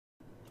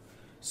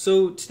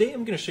So today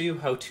I'm going to show you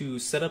how to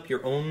set up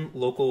your own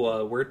local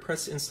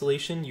WordPress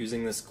installation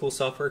using this cool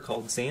software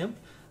called XAMPP.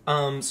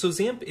 So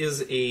XAMPP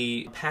is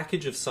a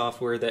package of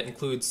software that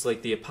includes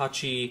like the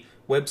Apache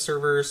web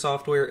server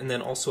software and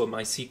then also a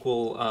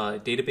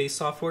MySQL database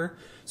software.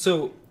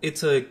 So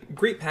it's a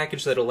great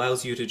package that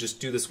allows you to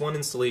just do this one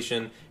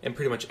installation and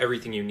pretty much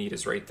everything you need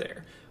is right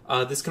there.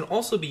 This can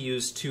also be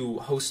used to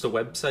host a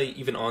website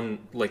even on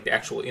like the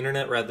actual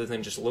internet rather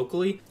than just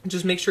locally.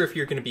 Just make sure if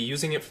you're going to be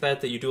using it for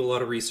that you do a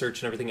lot of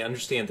research and everything and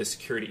understand the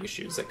security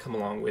issues that come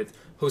along with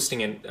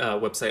hosting a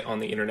website on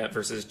the internet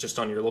versus just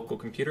on your local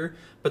computer.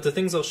 But the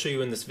things I'll show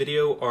you in this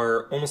video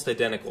are almost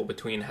identical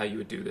between how you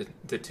would do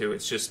the two.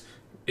 It's just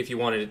if you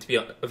wanted it to be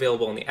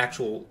available on the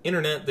actual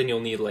internet, then you'll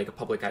need like a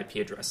public IP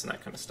address and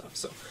that kind of stuff.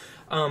 So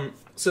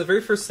the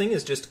very first thing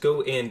is just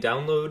go and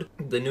download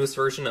the newest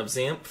version of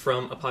XAMPP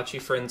from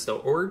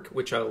ApacheFriends.org,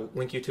 which I'll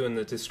link you to in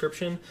the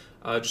description.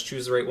 Just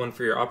choose the right one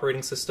for your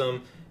operating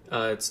system.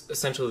 It's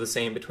essentially the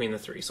same between the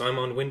three. So I'm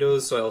on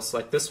Windows, so I'll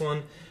select this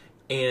one.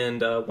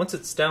 And once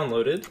it's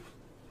downloaded,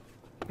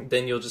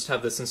 then you'll just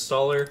have this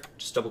installer.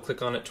 Just double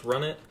click on it to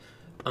run it.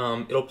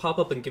 It'll pop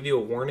up and give you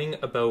a warning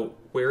about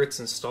where it's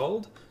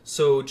installed.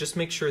 So just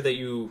make sure that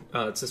you,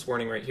 it's this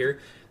warning right here,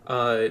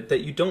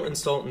 that you don't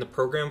install it in the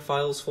program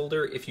files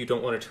folder if you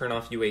don't want to turn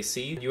off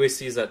UAC.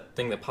 UAC is that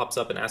thing that pops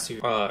up and asks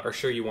you, are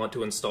sure you want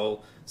to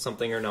install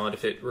something or not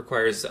if it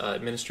requires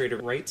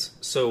administrative rights.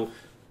 So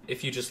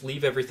if you just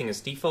leave everything as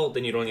default,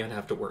 then you don't even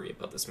have to worry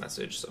about this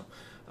message. So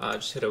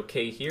just hit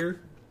OK here,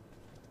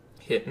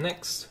 hit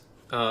Next.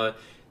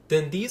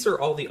 Then these are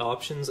all the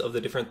options of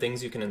the different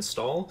things you can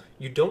install.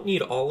 You don't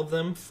need all of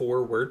them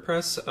for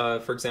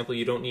WordPress. For example,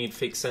 you don't need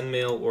Fake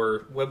SendMail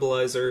or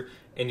Webalizer,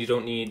 and you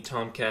don't need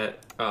Tomcat,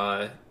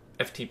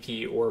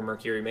 FTP, or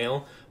Mercury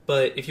Mail.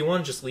 But if you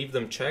want to just leave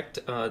them checked,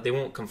 they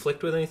won't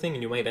conflict with anything,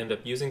 and you might end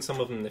up using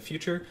some of them in the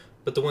future.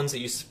 But the ones that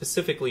you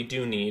specifically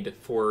do need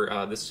for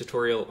this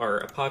tutorial are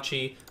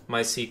Apache,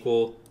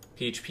 MySQL,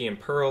 PHP and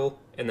Perl,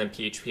 and then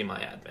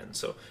PHPMyAdmin.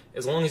 So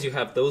as long as you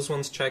have those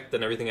ones checked,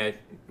 then everything I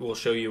will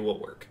show you will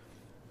work.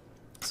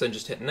 So then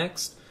just hit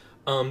Next.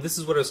 This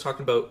is what I was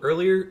talking about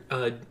earlier.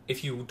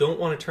 If you don't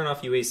want to turn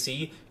off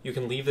UAC, you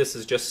can leave this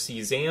as just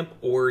CXAMPP,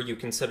 or you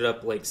can set it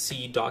up like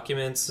C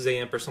Documents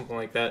XAMPP or something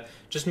like that.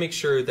 Just make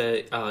sure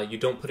that you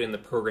don't put it in the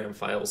program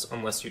files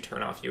unless you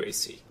turn off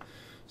UAC.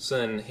 So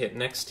then hit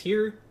Next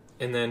here,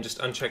 and then just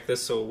uncheck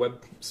this so a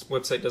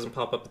website doesn't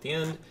pop up at the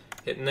end.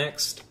 Hit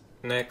Next,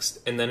 Next,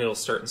 and then it'll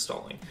start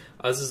installing.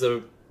 This is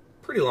a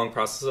pretty long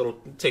process. It'll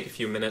take a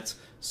few minutes,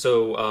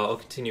 so I'll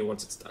continue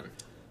once it's done.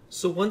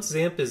 So once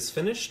XAMPP is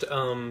finished,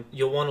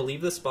 you'll want to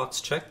leave this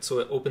box checked so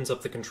it opens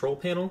up the control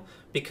panel,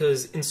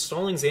 because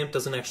installing XAMPP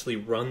doesn't actually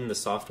run the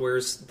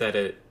softwares that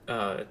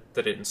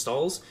it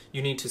installs.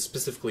 You need to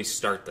specifically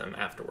start them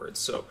afterwards.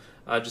 So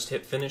just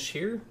hit Finish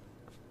here,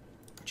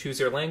 choose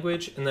your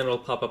language, and then it'll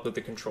pop up with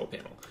the control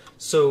panel.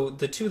 So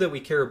the two that we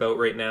care about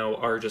right now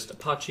are just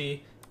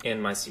Apache and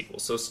MySQL.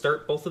 So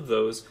start both of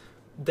those.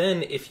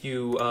 Then if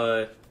you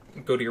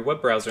go to your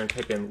web browser and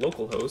type in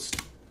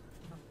localhost,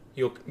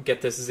 you'll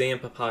get this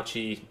XAMPP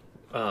Apache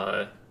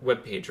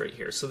web page right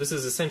here. So this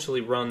is essentially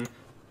run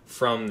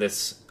from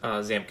this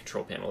XAMPP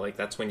control panel. Like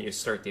that's when you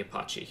start the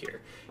Apache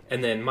here.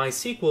 And then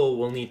MySQL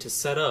will need to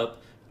set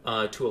up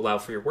to allow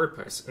for your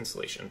WordPress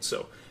installation.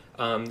 So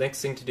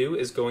next thing to do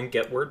is go and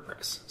get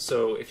WordPress.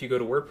 So if you go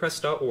to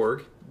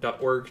wordpress.org,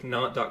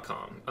 not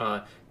 .com,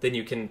 then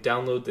you can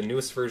download the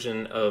newest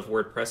version of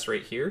WordPress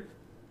right here,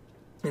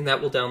 and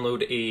that will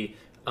download a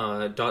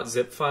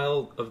 .zip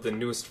file of the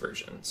newest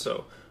version.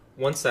 So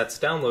once that's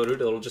downloaded,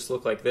 it'll just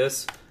look like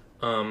this.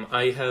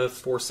 I have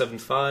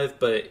 4.7.5,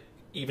 but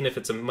even if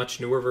it's a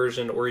much newer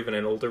version or even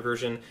an older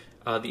version,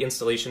 the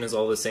installation is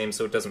all the same,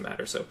 so it doesn't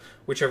matter. So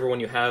whichever one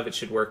you have, it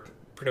should work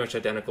pretty much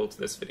identical to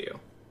this video.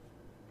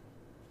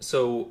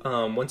 So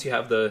once you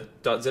have the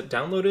 .zip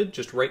downloaded,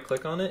 just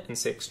right-click on it and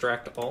say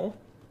Extract All,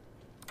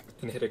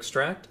 and hit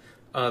Extract.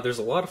 There's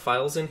a lot of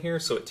files in here,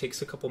 so it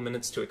takes a couple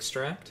minutes to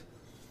extract.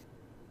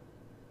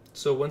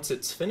 So once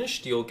it's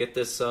finished, you'll get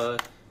this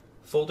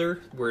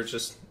folder where it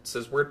just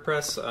says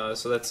WordPress.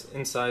 So that's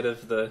inside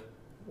of the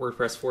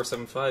WordPress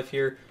 4.7.5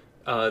 here.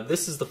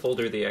 This is the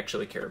folder they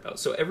actually care about.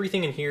 So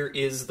everything in here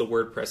is the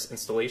WordPress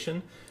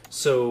installation.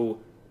 So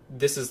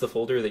this is the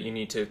folder that you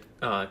need to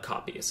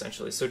copy,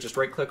 essentially. So just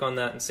right-click on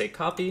that and say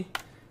Copy,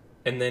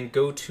 and then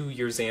go to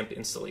your XAMPP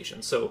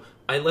installation. So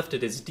I left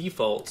it as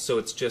default, so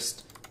it's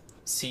just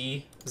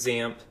C,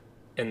 XAMPP,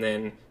 and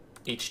then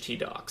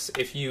htdocs.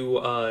 If you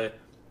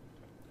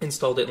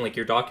installed it in like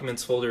your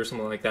Documents folder or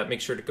something like that,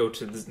 make sure to go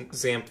to the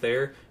XAMPP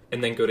there,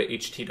 and then go to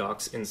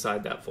htdocs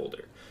inside that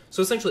folder.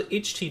 So essentially,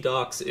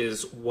 htdocs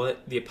is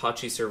what the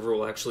Apache server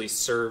will actually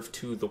serve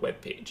to the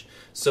web page.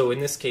 So in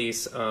this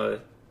case,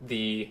 like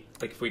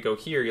if we go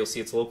here, you'll see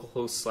it's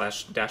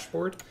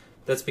localhost/dashboard.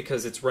 That's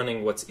because it's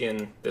running what's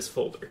in this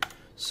folder.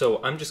 So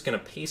I'm just going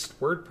to paste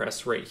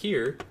WordPress right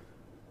here,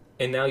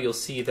 and now you'll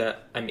see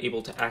that I'm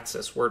able to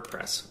access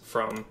WordPress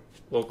from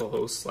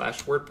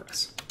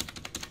localhost/WordPress.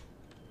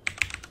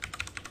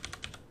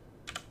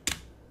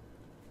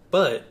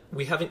 but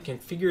we haven't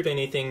configured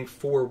anything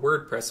for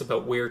WordPress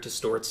about where to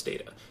store its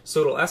data.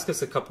 So it'll ask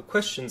us a couple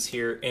questions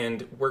here,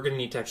 and we're going to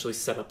need to actually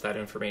set up that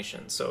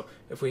information. So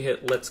if we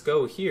hit Let's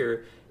Go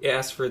here, it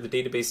asks for the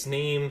database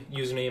name,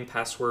 username,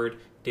 password,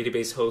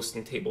 database host,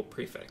 and table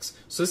prefix.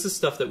 So this is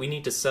stuff that we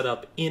need to set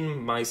up in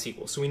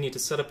MySQL. So we need to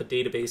set up a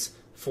database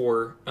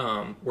for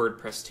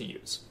WordPress to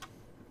use.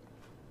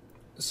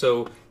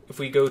 So if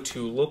we go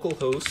to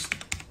localhost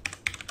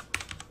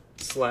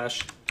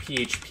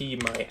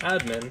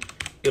 /phpMyAdmin,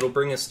 it'll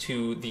bring us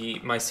to the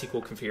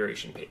MySQL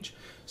configuration page.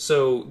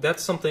 So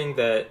that's something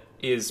that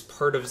is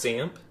part of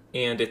XAMPP,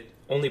 and it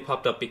only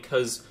popped up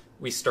because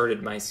we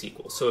started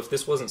MySQL. So if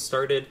this wasn't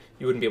started,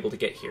 you wouldn't be able to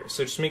get here.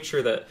 So just make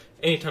sure that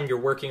anytime you're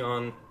working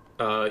on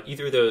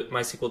either the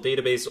MySQL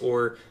database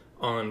or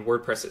on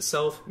WordPress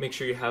itself, make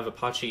sure you have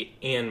Apache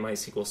and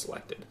MySQL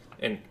selected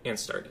and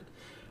started.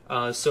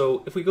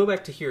 So if we go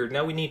back to here,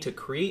 now we need to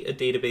create a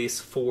database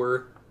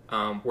for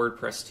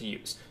WordPress to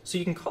use. So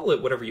you can call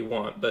it whatever you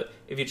want, but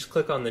if you just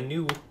click on the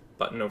new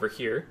button over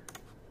here,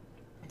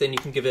 then you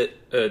can give it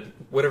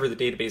whatever the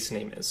database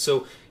name is.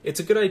 So it's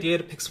a good idea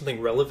to pick something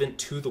relevant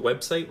to the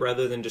website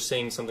rather than just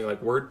saying something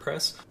like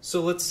WordPress.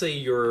 So let's say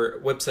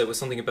your website was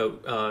something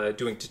about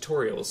doing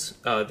tutorials,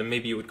 then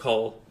maybe you would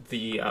call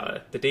the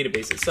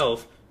database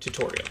itself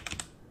tutorial.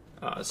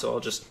 So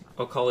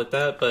I'll call it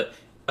that, but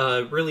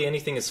really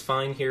anything is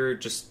fine here.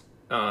 Just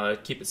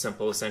keep it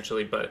simple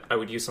essentially, but I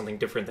would use something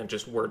different than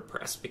just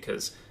WordPress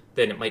because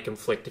then it might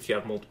conflict if you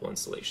have multiple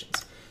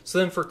installations. So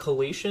then for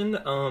collation,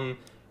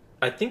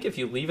 I think if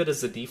you leave it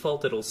as the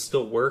default, it'll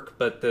still work,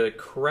 but the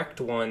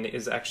correct one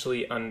is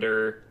actually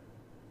under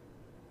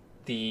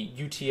the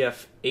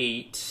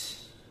UTF-8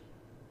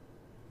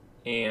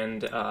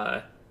 and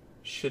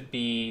should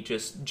be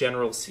just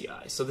General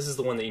CI. So this is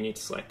the one that you need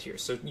to select here.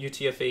 So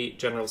UTF-8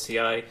 General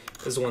CI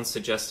is the one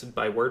suggested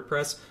by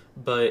WordPress,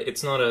 but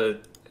it's not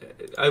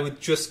I would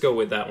just go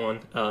with that one.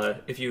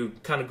 If you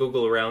kind of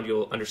Google around,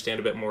 you'll understand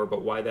a bit more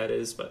about why that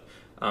is, but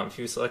if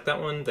you select that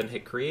one, then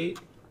hit create.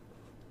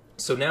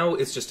 So now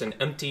it's just an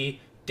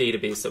empty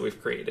database that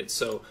we've created.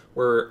 So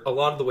we're a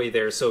lot of the way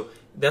there. So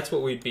that's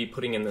what we'd be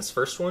putting in this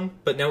first one.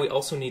 But now we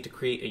also need to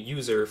create a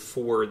user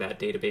for that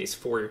database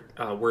for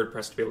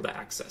WordPress to be able to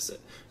access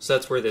it. So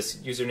that's where this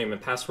username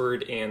and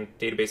password and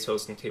database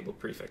host and table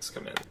prefix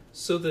come in.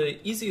 So the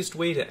easiest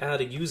way to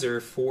add a user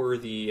for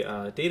the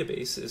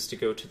database is to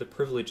go to the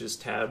Privileges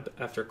tab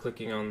after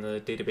clicking on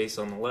the database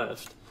on the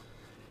left,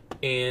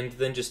 and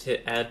then just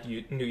hit Add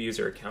New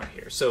User Account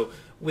here. So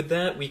with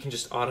that, we can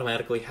just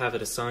automatically have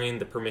it assign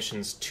the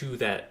permissions to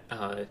that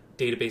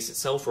database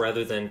itself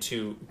rather than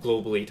to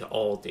globally to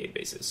all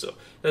databases. So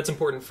that's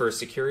important for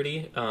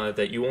security,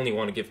 that you only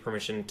want to give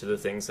permission to the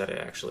things that it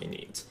actually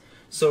needs.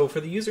 So for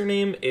the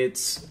username,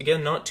 it's,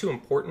 again, not too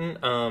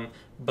important,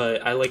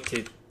 but I like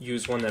to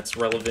use one that's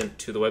relevant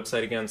to the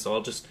website again, so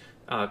I'll just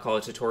call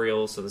it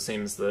tutorial, so the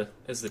same as the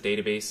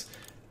database.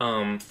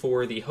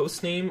 For the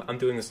host name, I'm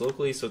doing this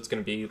locally, so it's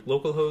going to be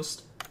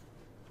localhost.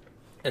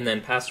 And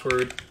then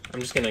password, I'm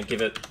just going to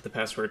give it the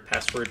password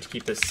to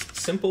keep this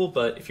simple,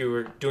 but if you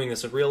were doing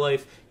this in real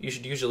life, you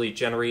should usually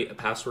generate a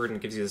password, and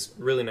it gives you this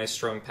really nice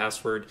strong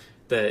password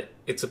that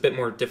it's a bit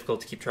more difficult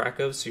to keep track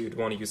of, so you'd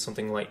want to use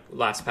something like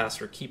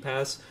LastPass or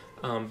KeePass,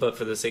 but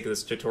for the sake of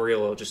this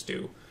tutorial, I'll just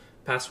do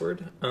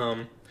password.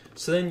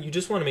 So then you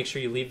just want to make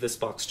sure you leave this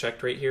box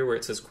checked right here where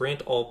it says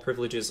grant all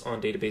privileges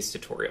on database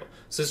tutorial.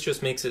 So this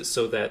just makes it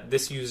so that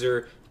this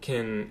user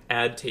can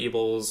add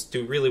tables,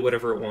 do really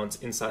whatever it wants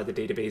inside the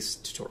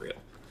database tutorial.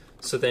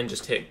 So then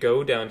just hit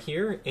go down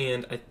here,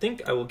 and I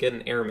think I will get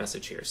an error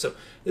message here. So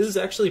this is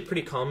actually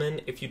pretty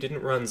common if you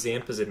didn't run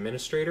XAMPP as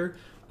administrator,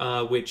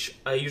 which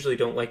I usually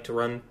don't like to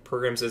run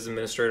programs as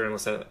administrator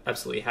unless I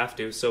absolutely have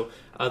to. So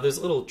there's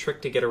a little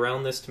trick to get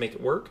around this to make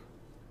it work.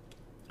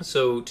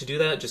 So to do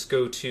that, just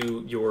go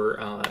to your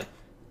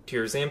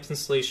XAMPP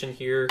installation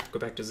here, go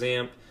back to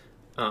XAMPP,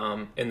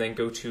 and then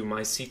go to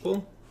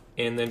MySQL,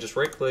 and then just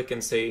right-click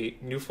and say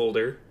New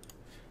Folder,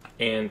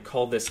 and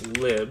call this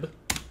lib,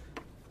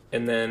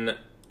 and then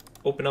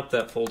open up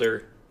that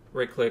folder,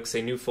 right-click,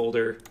 say New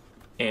Folder,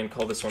 and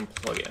call this one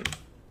Plugin.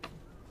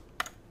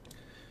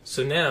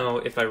 So now,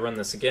 if I run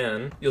this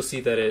again, you'll see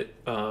that it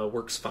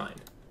works fine.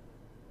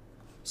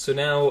 So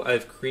now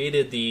I've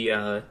created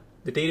the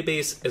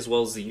database as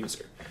well as the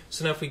user.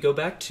 So now if we go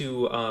back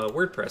to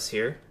WordPress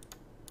here,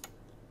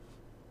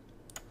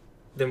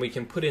 then we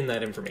can put in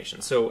that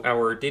information. So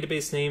our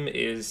database name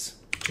is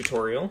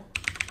tutorial,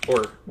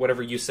 or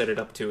whatever you set it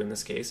up to in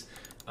this case.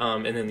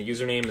 And then the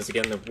username is,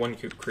 again, the one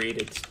you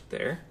created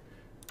there.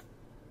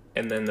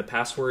 And then the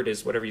password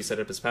is whatever you set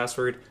up as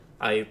password.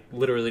 I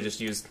literally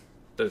just used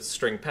the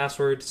string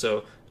password,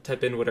 so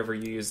type in whatever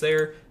you use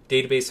there.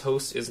 Database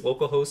host is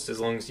localhost,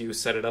 as long as you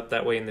set it up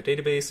that way in the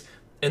database.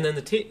 And then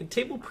the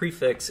table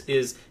prefix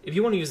is, if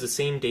you want to use the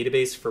same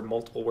database for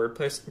multiple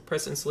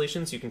WordPress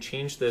installations, you can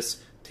change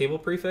this table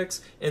prefix.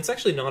 And it's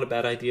actually not a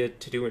bad idea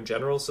to do in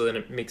general, so then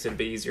it makes it a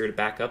bit easier to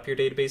back up your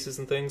databases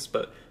and things.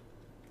 But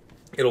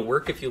it'll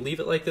work if you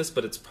leave it like this,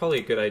 but it's probably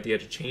a good idea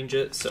to change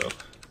it. So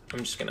I'm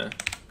just going to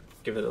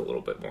give it a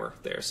little bit more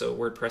there. So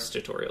WordPress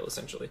tutorial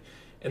essentially.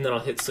 And then I'll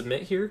hit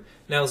submit here.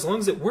 Now as long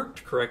as it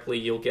worked correctly,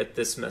 you'll get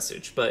this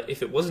message. But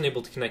if it wasn't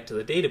able to connect to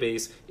the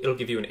database, it'll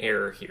give you an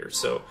error here.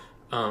 So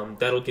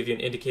that'll give you an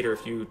indicator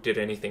if you did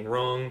anything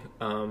wrong.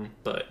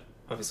 But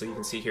obviously you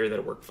can see here that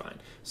it worked fine.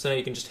 So now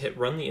you can just hit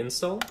run the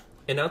install.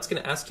 And now it's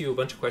going to ask you a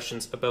bunch of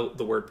questions about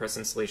the WordPress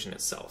installation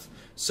itself.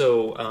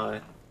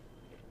 So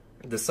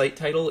the site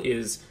title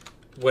is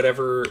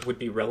whatever would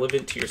be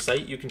relevant to your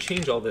site. You can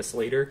change all this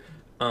later.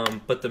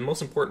 But the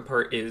most important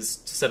part is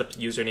to set up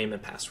the username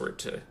and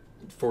password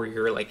for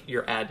your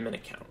admin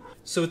account.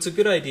 So it's a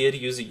good idea to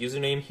use a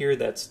username here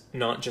that's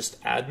not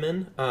just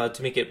admin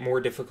to make it more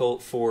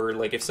difficult for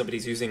if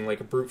somebody's using a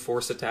brute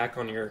force attack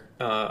on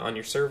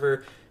your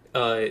server,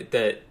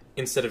 that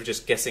instead of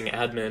just guessing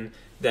admin,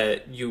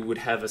 that you would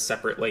have a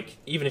separate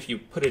even if you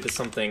put it as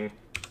something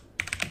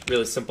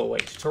really simple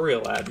like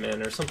tutorial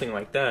admin or something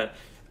like that,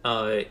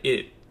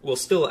 it will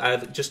still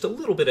add just a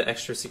little bit of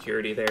extra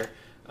security there.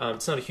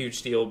 It's not a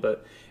huge deal,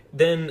 but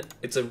then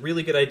it's a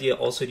really good idea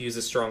also to use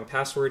a strong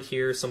password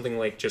here. Something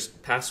like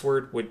just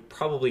password would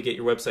probably get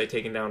your website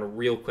taken down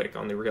real quick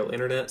on the real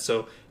internet,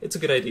 so it's a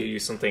good idea to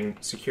use something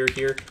secure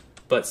here.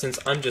 But since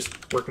I'm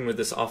just working with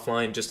this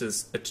offline just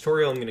as a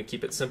tutorial, I'm going to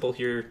keep it simple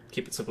here,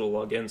 keep it simple to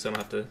log in so I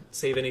don't have to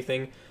save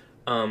anything.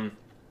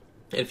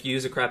 If you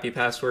use a crappy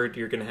password,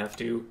 you're going to have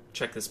to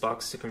check this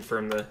box to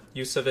confirm the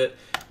use of it.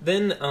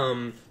 Then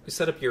you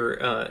set up your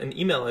an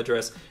email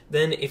address.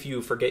 Then if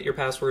you forget your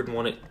password and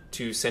want it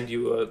to send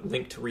you a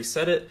link to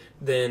reset it,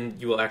 then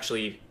you will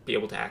actually be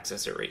able to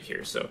access it right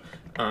here. So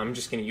I'm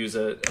just going to use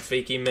a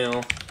fake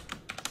email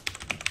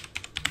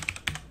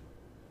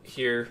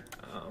here.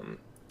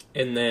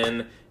 And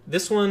then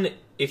this one,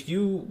 if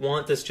you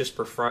want this just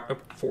for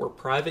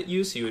private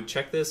use, you would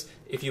check this.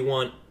 If you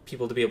want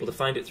people to be able to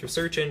find it through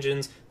search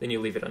engines, then you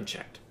leave it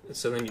unchecked.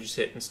 So then you just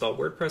hit install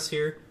WordPress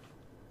here,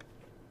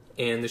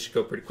 and this should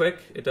go pretty quick.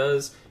 It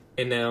does.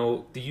 And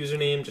now the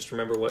username, just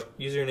remember what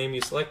username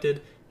you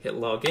selected, hit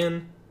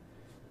login,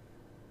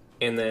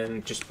 and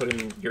then just put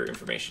in your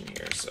information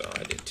here. So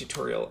I did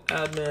tutorial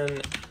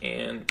admin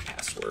and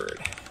password,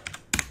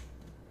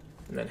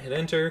 and then hit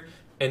enter.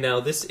 And now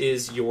this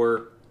is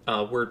your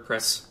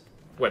WordPress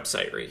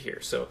website right here.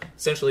 So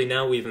essentially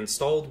now we've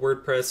installed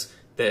WordPress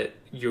that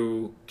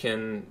you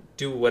can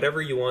do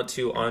whatever you want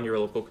to on your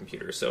local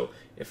computer. So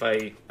if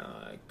I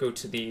go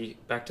to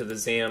back to the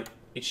XAMPP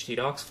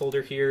htdocs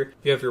folder here,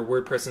 you have your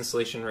WordPress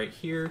installation right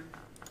here.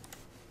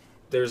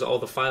 There's all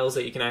the files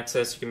that you can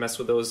access. You can mess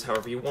with those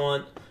however you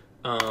want.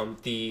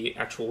 The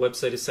actual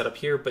website is set up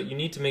here, but you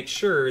need to make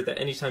sure that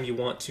anytime you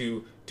want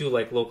to do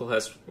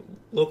localhost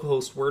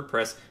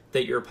WordPress,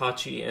 that your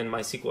Apache and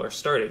MySQL are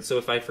started. So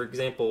if I, for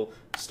example,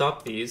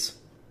 stop these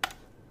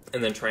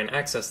and then try and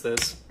access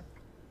this,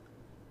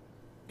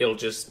 it'll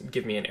just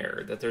give me an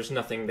error that there's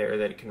nothing there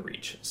that it can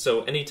reach.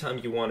 So anytime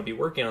you want to be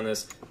working on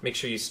this, make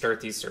sure you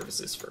start these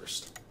services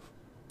first.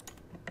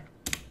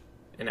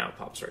 And now it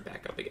pops right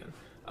back up again.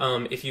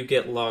 If you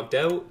get logged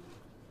out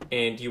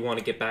and you want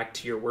to get back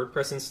to your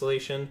WordPress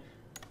installation,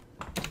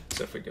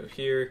 so if we go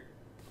here,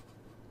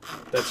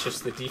 that's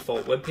just the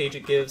default web page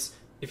it gives.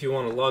 If you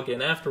want to log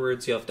in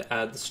afterwards, you have to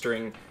add the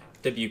string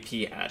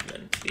WP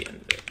admin to the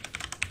end of it.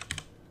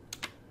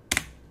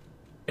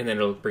 And then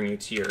it'll bring you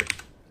to your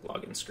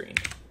login screen.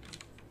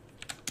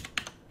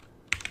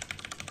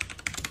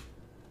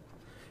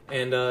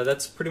 And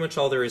that's pretty much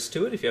all there is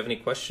to it. If you have any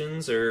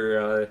questions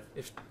or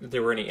if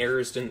there were any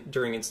errors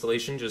during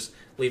installation, just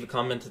leave a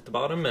comment at the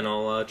bottom and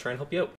I'll try and help you out.